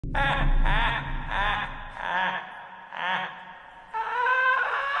Hey,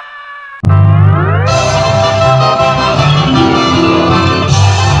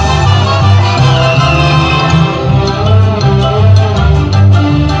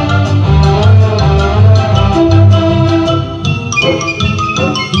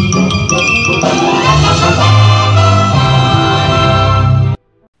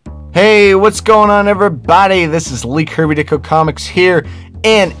 what's going on, everybody? This is Lee Kirby Dicko Comics here,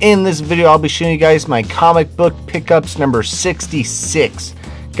 and in this video I'll be showing you guys my comic book pickups number 66.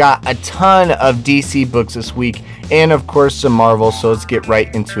 Got a ton of DC books this week, and of course some Marvel, so let's get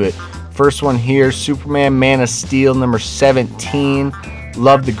right into it. First one here, Superman Man of Steel number 17.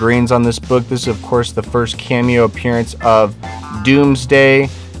 Love the greens on this book. This is of course the first cameo appearance of Doomsday.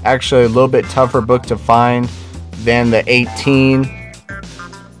 Actually a little bit tougher book to find than the 18.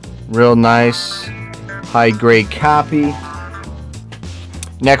 Real nice high grade copy.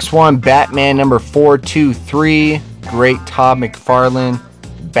 Next one, Batman number 423. Great Todd McFarlane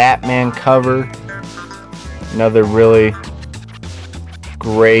Batman cover. Another really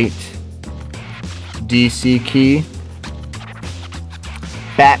great DC key.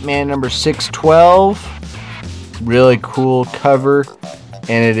 Batman number 612. Really cool cover.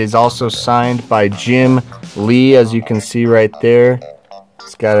 And it is also signed by Jim Lee, as you can see right there.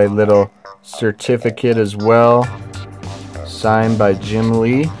 It's got a little certificate as well, signed by Jim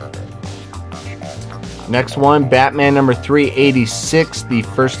Lee. Next one, Batman number 386, the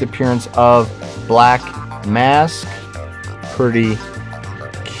first appearance of Black Mask. Pretty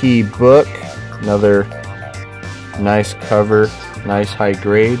key book. Another nice cover, nice high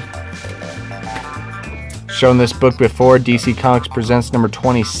grade. Shown this book before, DC Comics Presents number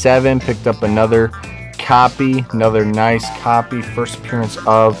 27. Picked up another copy, another nice copy. First appearance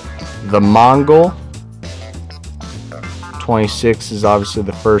of the Mongol. 26 is obviously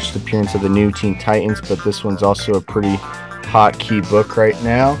the first appearance of the new Teen Titans, but this one's also a pretty hot key book right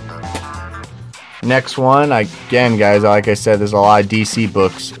now. Next one, again guys, like I said, there's a lot of DC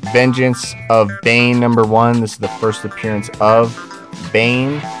books. Vengeance of Bane number 1. This is the first appearance of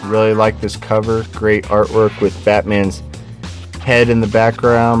Bane. Really like this cover. Great artwork with Batman's head in the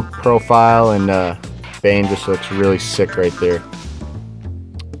background profile, and Bane just looks really sick right there.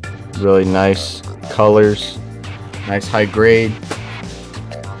 Really nice colors, nice high grade.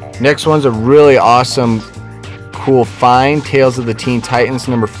 Next one's a really awesome, cool find. Tales of the Teen Titans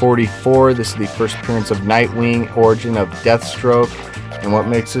number 44. This is the first appearance of Nightwing, origin of Deathstroke. And what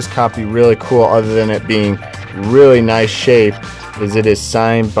makes this copy really cool, other than it being really nice shape, is it is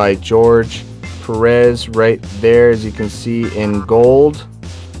signed by George Perez right there, as you can see in gold.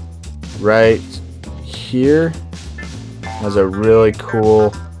 Right here has a really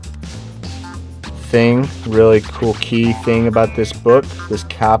cool thing, really cool key thing about this book, this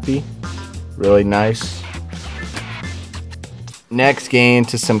copy. Really nice. Next, getting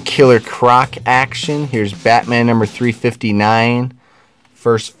into some Killer Croc action. Here's Batman number 359.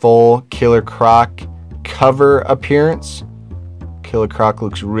 First full Killer Croc cover appearance. Killer Croc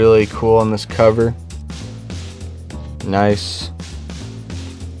looks really cool on this cover. Nice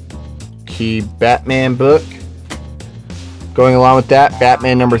key Batman book. Going along with that,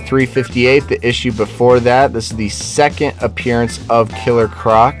 Batman number 358, the issue before that. This is the second appearance of Killer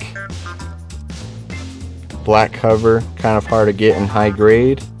Croc. Black cover, kind of hard to get in high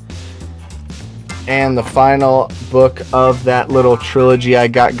grade. And the final book of that little trilogy I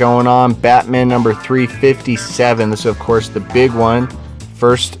got going on, Batman number 357. This is of course the big one.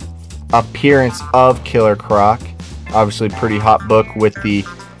 First appearance of Killer Croc. Obviously pretty hot book with the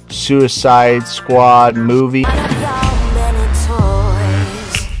Suicide Squad movie.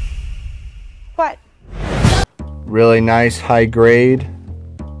 What? Really nice high grade.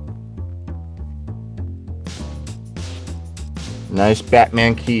 Nice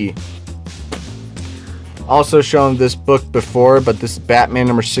Batman key. Also shown this book before, but this is Batman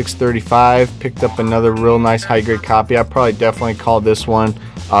number 635. Picked up another real nice high grade copy. I probably definitely call this one,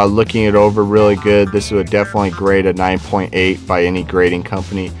 looking it over, really good. This would definitely grade a 9.8 by any grading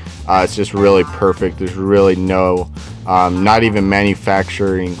company. It's just really perfect. There's really no, not even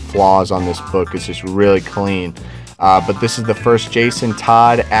manufacturing flaws on this book. It's just really clean. But this is the first Jason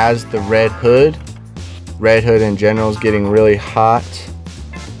Todd as the Red Hood. Red Hood in general is getting really hot.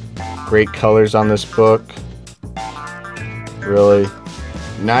 Great colors on this book. Really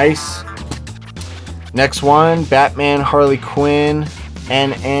nice. Next one, Batman Harley Quinn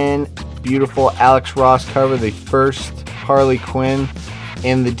NN. Beautiful Alex Ross cover. The first Harley Quinn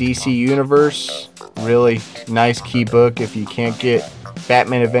in the DC universe. Really nice key book. If you can't get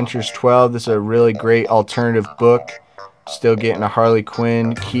Batman Adventures 12, this is a really great alternative book. Still getting a Harley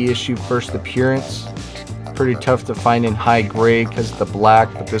Quinn key issue first appearance. Pretty tough to find in high grade because of the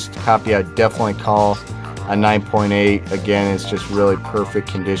black, but this copy I definitely call a 9.8. Again, it's just really perfect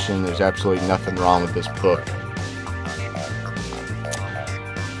condition. There's absolutely nothing wrong with this book.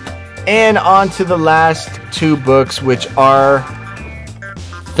 And on to the last two books, which are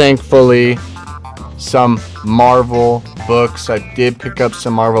thankfully some Marvel books. I did pick up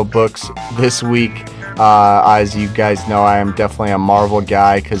some Marvel books this week. As you guys know, I am definitely a Marvel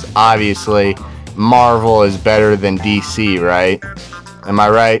guy because obviously Marvel is better than DC, right? Am I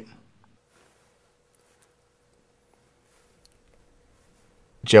right?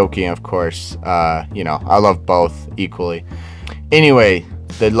 Joking, of course. You know, I love both equally. Anyway,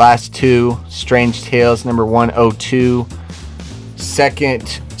 the last two, Strange Tales number 102.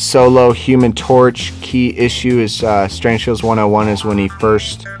 Second solo Human Torch key issue is Strange Tales 101 is when he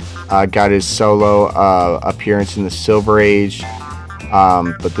first got his solo appearance in the Silver Age.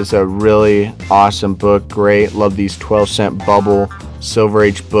 But this is a really awesome book. Great. Love these 12-cent bubble Silver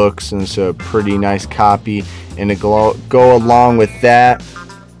Age books, and it's a pretty nice copy. And to go along with that,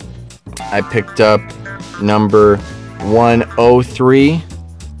 I picked up number 103.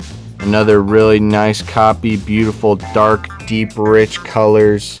 Another really nice copy. Beautiful, dark, deep, rich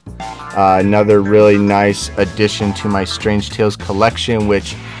colors. Another really nice addition to my Strange Tales collection,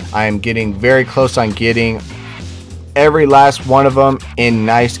 which I am getting very close on getting every last one of them in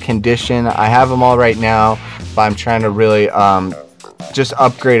nice condition. I have them all right now, but I'm trying to really just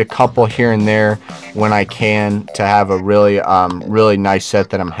upgrade a couple here and there when I can to have a really really nice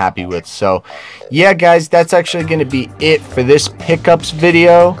set that I'm happy with. So yeah guys, that's actually going to be it for this pickups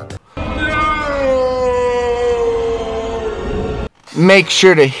video. Make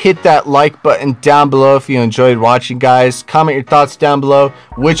sure to hit that like button down below if you enjoyed watching, guys. Comment your thoughts down below.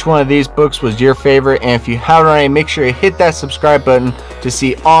 Which one of these books was your favorite? And if you haven't already, make sure to hit that subscribe button to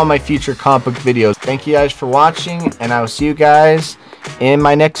see all my future comic book videos. Thank you guys for watching, and I will see you guys in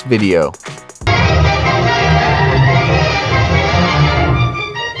my next video.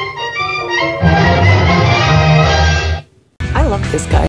 I love this guy.